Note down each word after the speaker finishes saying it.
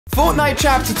Fortnite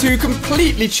Chapter 2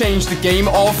 completely changed the game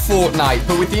of Fortnite,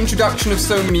 but with the introduction of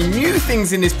so many new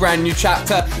things in this brand new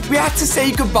chapter, we had to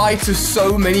say goodbye to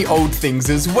so many old things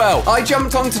as well. I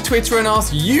jumped onto Twitter and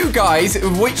asked you guys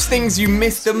which things you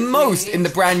missed the most in the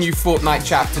brand new Fortnite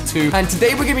Chapter 2, and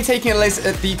today we're going to be taking a list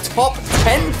at the top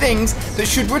 10 things that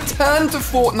should return to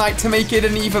Fortnite to make it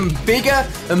an even bigger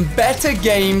and better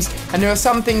games, and there are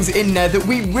some things in there that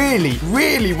we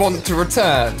really want to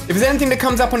return. If there's anything that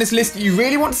comes up on this list that you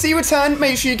really want to see return,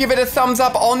 make sure you give it a thumbs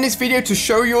up on this video to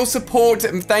show your support,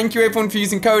 and thank you everyone for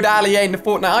using code ALIA in the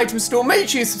Fortnite item store. Make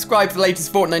sure you subscribe for the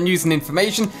latest Fortnite news and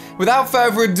information. Without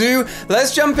further ado,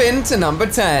 let's jump into number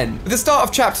 10. At the start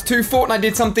of Chapter 2, Fortnite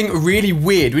did something really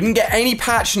weird. We didn't get any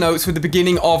patch notes for the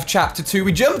beginning of Chapter 2.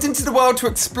 We jumped into the world to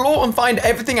explore and find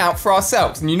everything out for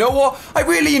ourselves. And you know what? I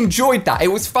really enjoyed that. It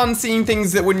was fun seeing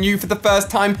things that were new for the first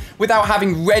time without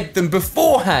having read them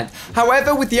beforehand.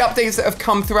 However, with the updates that have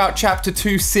come throughout Chapter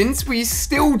 2 since, we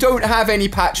still don't have any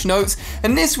patch notes.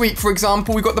 And this week, for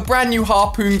example, we got the brand new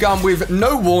harpoon gun with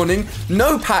no warning,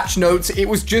 no patch notes. It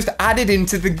was just added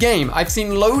into the game. I've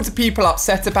seen loads of people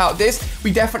upset about this.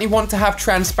 We definitely want to have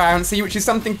transparency, which is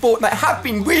something Fortnite have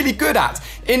been really good at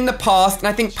in the past, and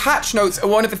I think patch notes are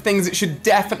one of the things that should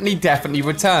definitely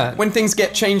return. When things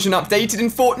get changed and updated in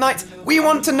Fortnite, we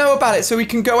want to know about it so we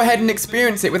can go ahead and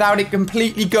experience it without it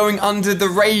completely going under the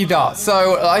radar.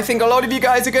 So I think a lot of you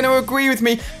guys are going to agree with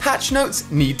me. Patch notes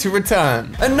need to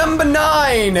return. And number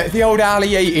 9, the old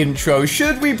ALIA intro.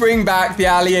 Should we bring back the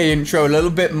ALIA intro a little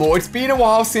bit more? It's been a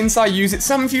while since I use it.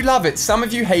 Some of you love it, some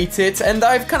of you hate it, and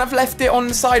I've kind of left it on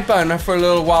the side burner for a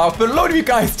little while. But a lot of you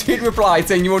guys did reply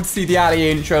saying you want to see the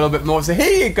ALIA intro a little bit more. So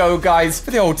here you go, guys,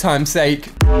 for the old time's sake.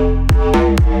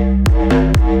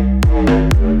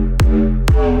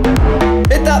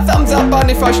 Hit that thumbs up button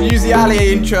if I should use the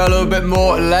ALIA intro a little bit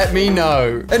more, let me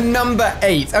know. And number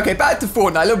 8, okay, back to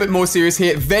Fortnite, a little bit more serious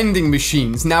here, vending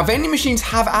machines. Now, vending machines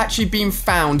have actually been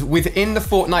found within the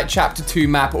Fortnite Chapter 2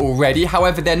 map already.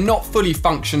 However, they're not fully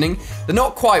functioning. They're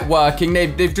not quite working.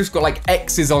 They've just got like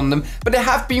X's on them, but they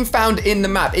have been found in the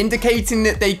map, indicating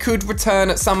that they could return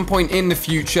at some point in the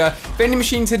future. Vending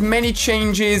machines had many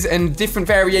changes and different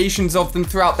variations of them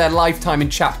throughout their lifetime in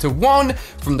Chapter 1,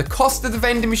 from the cost of the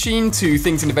vending machine to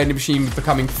things in the vending machine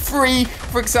becoming free,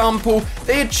 for example.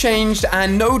 They had changed,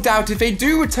 and no doubt if they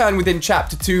do return within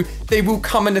Chapter 2, they will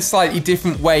come in a slightly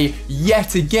different way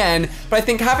yet again. But I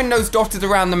think having those dotted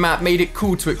around the map made it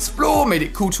cool to explore, made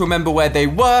it cool to remember where they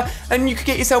were, and you could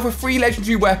get yourself a free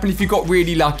legendary weapon if you got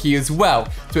really lucky as well.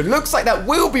 So it looks like that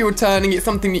will be returning. It's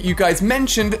something that you guys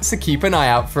mentioned, so keep an eye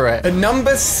out for it. And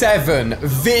number 7,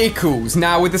 vehicles.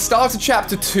 Now, with the start of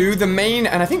Chapter 2, the main,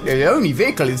 and I think the only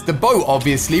vehicle is the boat,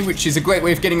 obviously, which is a great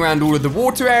way of getting around all of the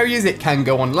water areas. It can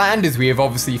go on land, as we have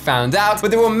obviously found out.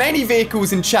 But there were many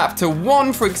vehicles in Chapter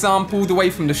 1, for example, all the way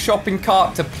from the shopping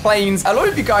cart to planes. A lot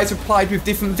of you guys replied with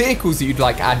different vehicles that you'd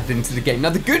like added into the game.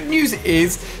 Now, the good news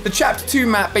is the Chapter 2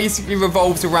 map basically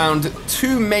revolves around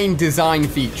 2 main design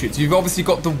features. You've obviously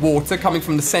got the water coming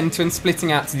from the center and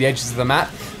splitting out to the edges of the map.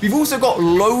 We've also got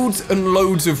loads and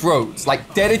loads of roads,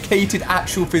 like dedicated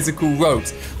actual physical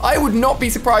roads. I would not be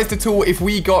surprised at all if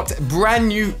we got brand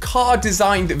new car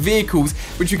designed vehicles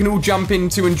which you can all jump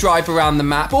into and drive around the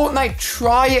map. Fortnite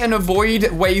try and avoid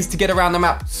ways to get around the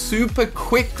map super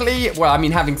quickly. Well, I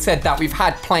mean, having said that, we've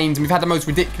had planes and we've had the most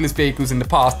ridiculous vehicles in the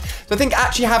past. So I think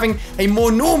actually having a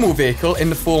more normal vehicle in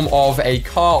the form of a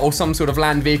car or some sort of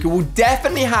land vehicle will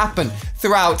definitely happen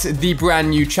throughout the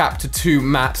brand new Chapter 2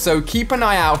 map. So keep an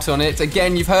eye out on it.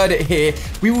 Again, you've heard it here.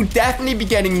 We will definitely be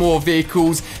getting more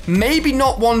vehicles. Maybe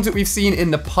not ones that we've seen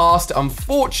in the past,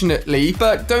 unfortunately,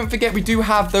 but don't forget we do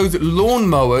have those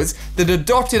lawnmowers that are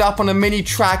dotted up on a mini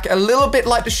track, a little bit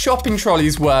like the shopping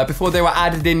trolleys were before they were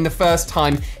added in the first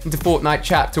time into Fortnite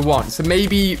Chapter 1. So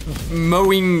maybe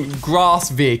mowing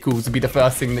grass vehicles will be the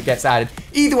first thing that gets added.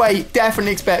 Either way,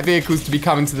 definitely expect vehicles to be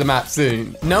coming to the map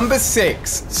soon. Number 6,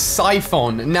 Siphon.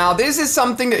 Now, this is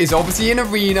something that is obviously an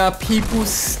arena. People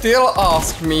still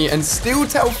ask me and still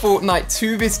tell Fortnite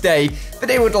to this day that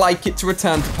they would like it to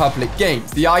return to public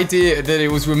games. The idea that it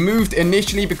was removed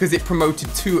initially because it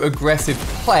promoted too aggressive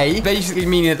play, basically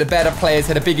meaning that the better players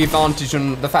had a big advantage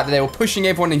on the fact that they were pushing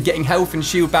everyone and getting health and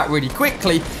shield back really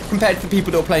quickly compared to the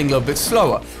people that were playing a little bit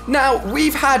slower. Now,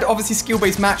 we've had obviously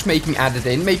skill-based matchmaking added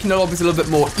in, making the lobbies a little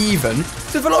bit more even.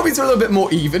 So if the lobbies are a little bit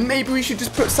more even, maybe we should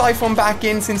just put Siphon back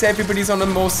in since everybody's on a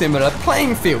more similar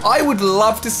playing field. I would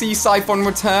love to see Siphon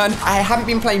return. I haven't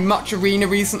been playing much arena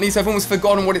recently, so I've almost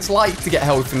forgotten what it's like to get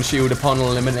health and shield upon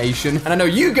elimination. And I know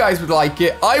you guys would like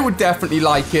it. I would definitely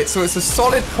like it. So it's a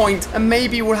solid point, and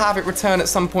maybe we'll have it return at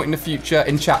some point in the future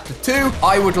in Chapter 2.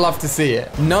 I would love to see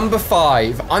it. Number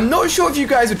 5. I'm not sure if you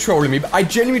guys are trolling me, but I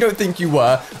genuinely don't think you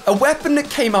were. A weapon that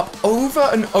came up over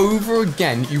and over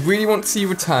again, you really want to see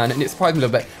return, and it surprised me a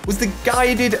little bit, was the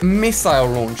guided missile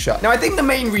launcher. Now, I think the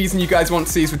main reason you guys want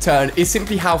to see its return is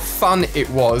simply how fun it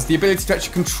was. The ability to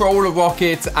actually control a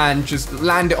rocket and just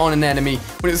land it on an enemy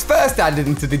when it was first added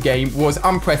into the game was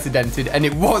unprecedented, and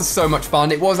it was so much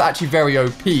fun. It was actually very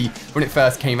OP when it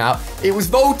first came out. It was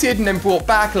vaulted and then brought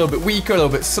back a little bit weaker, a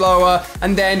little bit slower,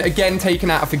 and then again taken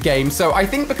out of the game. So I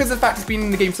think because of the fact it's been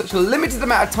in the game such a limited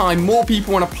amount of time, more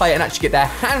people want to play it and actually get their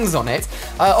hands on it.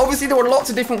 Obviously, there were lots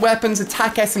of different weapons.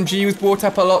 Attack SMG was brought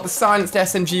up a lot. The silenced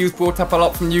SMG was brought up a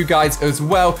lot from you guys as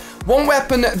well. One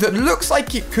weapon that looks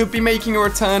like it could be making a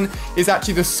return is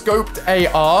actually the scoped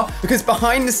AR, because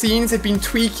behind the scenes they've been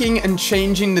tweaking and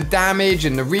changing the damage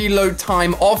and the reload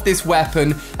time of this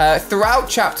weapon throughout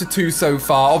Chapter 2 so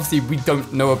far. Obviously, we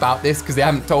don't know about this because they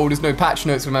haven't told us, no patch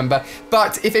notes, remember.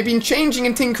 But if they've been changing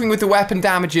and tinkering with the weapon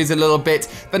damages a little bit,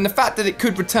 then the fact that it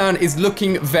could return is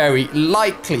looking very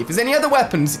likely. If there's any other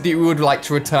weapons that you would like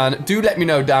to return, do let me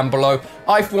know down below.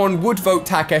 I, for one, would vote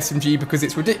TAC SMG because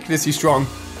it's ridiculously strong,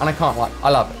 and I can't lie, I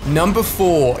love it. Number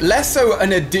 4, less so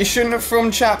an addition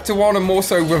from Chapter 1 and more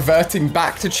so reverting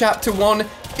back to Chapter 1,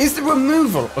 is the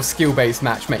removal of skill-based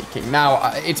matchmaking.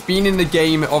 Now, it's been in the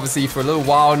game, obviously, for a little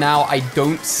while now. I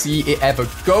don't see it ever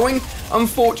going,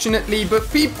 unfortunately,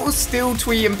 but people still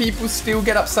tweet and people still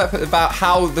get upset about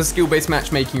how the skill-based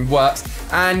matchmaking works,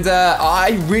 and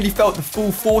I really felt the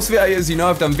full force of it. As you know,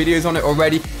 I've done videos on it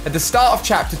already. At the start of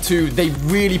Chapter 2, they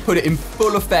really put it in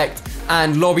full effect,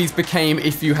 and lobbies became,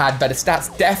 if you had better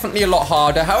stats, definitely a lot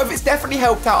harder. However, it's definitely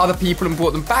helped out other people and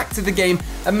brought them back to the game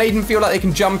and made them feel like they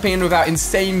can jump in without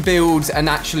insane builds and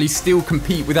actually still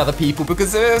compete with other people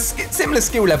because there's a similar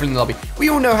skill level in the lobby. We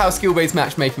all know how skill-based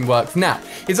matchmaking works. Now,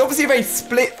 it's obviously a very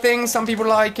split thing. Some people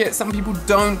like it, some people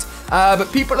don't,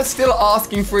 but people are still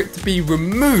asking for it to be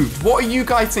removed. What are you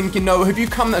guys thinking, Noah? Have you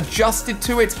come adjusted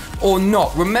to it or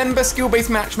not? Remember, skill-based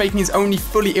matchmaking is only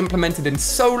fully implemented in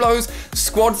solos.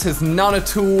 Squads has none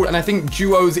at all, and I think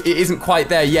duos, it isn't quite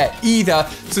there yet either.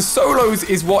 So solos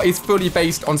is what is fully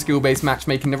based on skill-based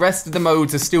matchmaking. The rest of the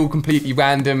modes are still completely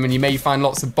random, and you may find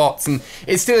lots of bots, and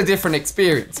it's still a different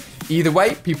experience. Either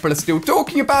way, people are still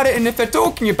talking about it, and if they're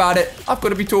talking about it, I've got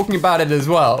to be talking about it as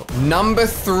well. Number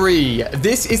 3.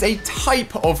 This is a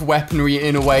type of weaponry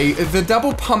in a way. The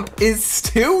double pump is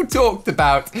still talked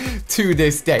about to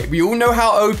this day. We all know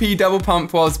how OP double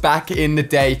pump was back in the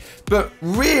day, but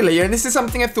really, and this is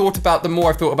something I've thought about the more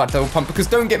I've thought about double pump, because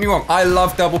don't get me wrong, I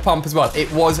love double pump as well. It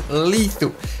was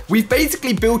lethal. We've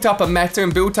basically built up a meta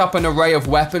and built up an array of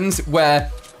weapons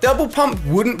where double pump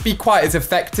wouldn't be quite as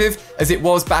effective as it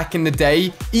was back in the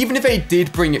day, even if they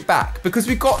did bring it back, because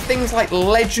we've got things like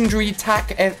legendary tac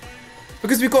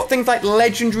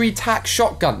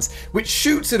shotguns, which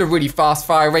shoots at a really fast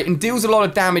fire rate and deals a lot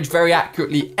of damage very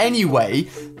accurately anyway.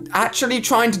 Actually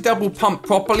trying to double pump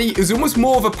properly is almost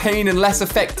more of a pain and less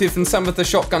effective than some of the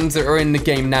shotguns that are in the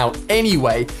game now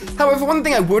anyway. However, one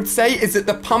thing I would say is that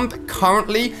the pump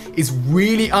currently is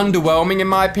really underwhelming in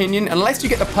my opinion, unless you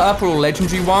get the purple or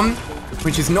legendary one,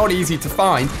 which is not easy to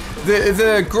find.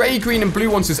 The grey, green, and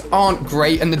blue ones just aren't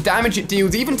great, and the damage it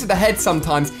deals, even to the head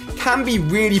sometimes, can be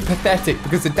really pathetic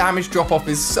because the damage drop-off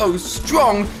is so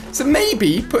strong. So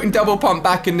maybe putting double pump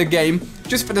back in the game,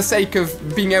 just for the sake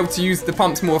of being able to use the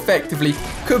pumps more effectively,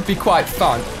 could be quite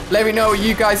fun. Let me know what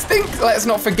you guys think. Let's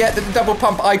not forget that the double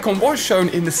pump icon was shown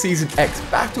in the Season X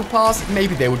Battle Pass.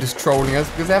 Maybe they were just trolling us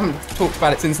because they haven't talked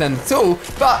about it since then at all.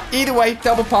 But either way,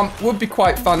 double pump would be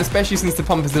quite fun, especially since the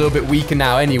pump is a little bit weaker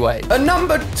now anyway. At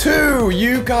number 2,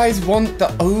 you guys want the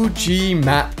OG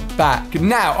map back.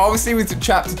 Now, obviously with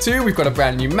Chapter 2, we've got a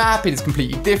brand new map. It is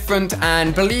completely different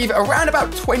and believe around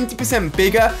about 20%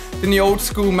 bigger than the old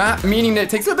school map, meaning that it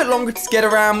takes a little bit longer to get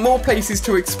around, more places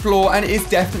to explore, and it is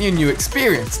definitely a new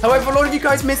experience. However, a lot of you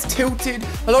guys miss Tilted,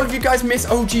 a lot of you guys miss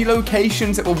OG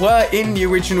locations that were in the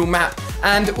original map,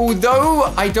 and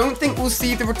although I don't think we'll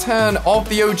see the return of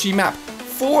the OG map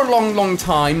for a long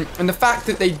time, and the fact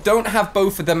that they don't have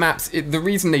both of the maps, the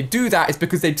reason they do that is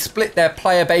because they'd split their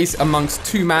player base amongst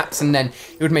 2 maps, and then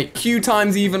it would make queue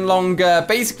times even longer.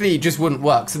 Basically, it just wouldn't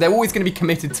work. So they're always going to be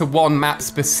committed to one map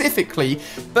specifically,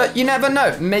 but you never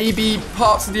know. Maybe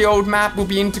parts of the old map will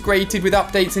be integrated with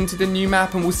updates into the new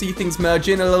map, and we'll see things merge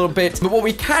in a little bit. But what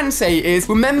we can say is,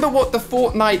 remember what the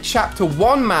Fortnite Chapter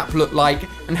 1 map looked like,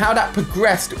 and how that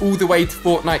progressed all the way to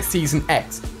Fortnite Season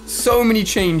X. So many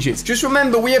changes. Just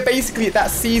remember, we are basically at that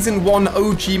Season 1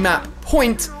 OG map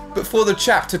point, but for the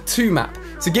Chapter 2 map.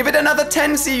 So give it another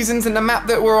 10 seasons and the map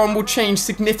that we're on will change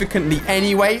significantly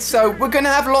anyway. So we're going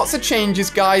to have lots of changes,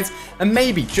 guys. And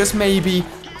maybe, just maybe,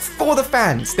 for the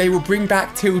fans, they will bring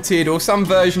back Tilted or some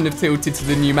version of Tilted to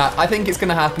the new map. I think it's going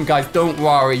to happen, guys. Don't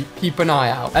worry. Keep an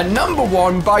eye out. And number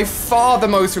one, by far the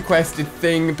most requested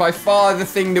thing, by far the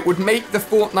thing that would make the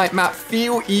Fortnite map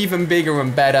feel even bigger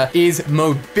and better is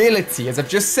mobility. As I've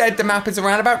just said, the map is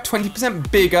around about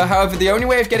 20% bigger. However, the only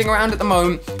way of getting around at the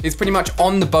moment is pretty much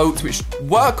on the boats, which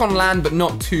work on land, but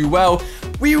not too well.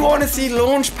 We want to see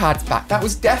launch pads back. That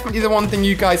was definitely the one thing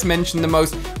you guys mentioned the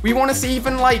most. We want to see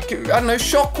even, like, I don't know,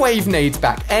 shockwave nades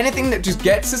back. Anything that just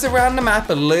gets us around the map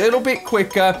a little bit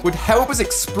quicker, would help us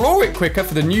explore it quicker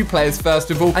for the new players, first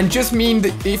of all, and just mean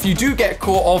that if you do get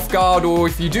caught off guard, or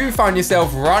if you do find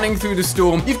yourself running through the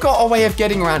storm, you've got a way of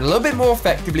getting around a little bit more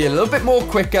effectively, a little bit more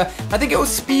quicker. I think it will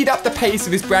speed up the pace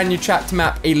of this brand new chapter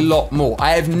map a lot more.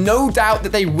 I have no doubt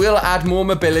that they will add more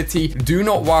mobility. Do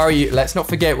not worry. Let's not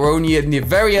forget, we're only in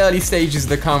the very early stages of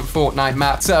the current Fortnite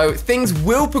map, so things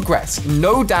will progress,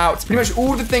 no doubt. Pretty much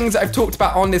all the things that I've talked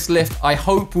about on this list, I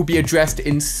hope will be addressed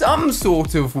in some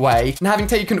sort of way. And having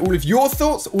taken all of your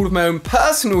thoughts, all of my own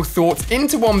personal thoughts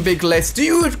into one big list, do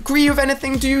you agree with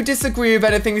anything? Do you disagree with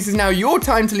anything? This is now your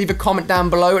time to leave a comment down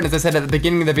below. And as I said at the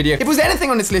beginning of the video, if there's anything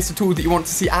on this list at all that you want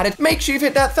to see added, make sure you've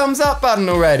hit that thumbs up button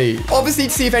already. Obviously, to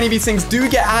see if any of these things do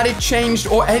get added, changed,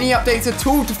 or any updates at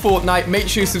all to Fortnite, make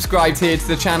sure you subscribe here to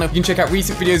the channel. You can check out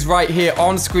recent videos right here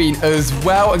on screen as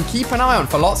well, and keep an eye on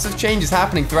for lots of changes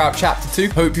happening throughout Chapter 2.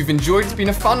 Hope you've enjoyed. It's been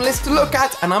a fun list to look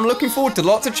at, and I'm looking forward to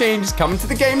lots of changes coming to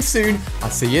the game soon. I'll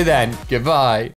see you then. Goodbye.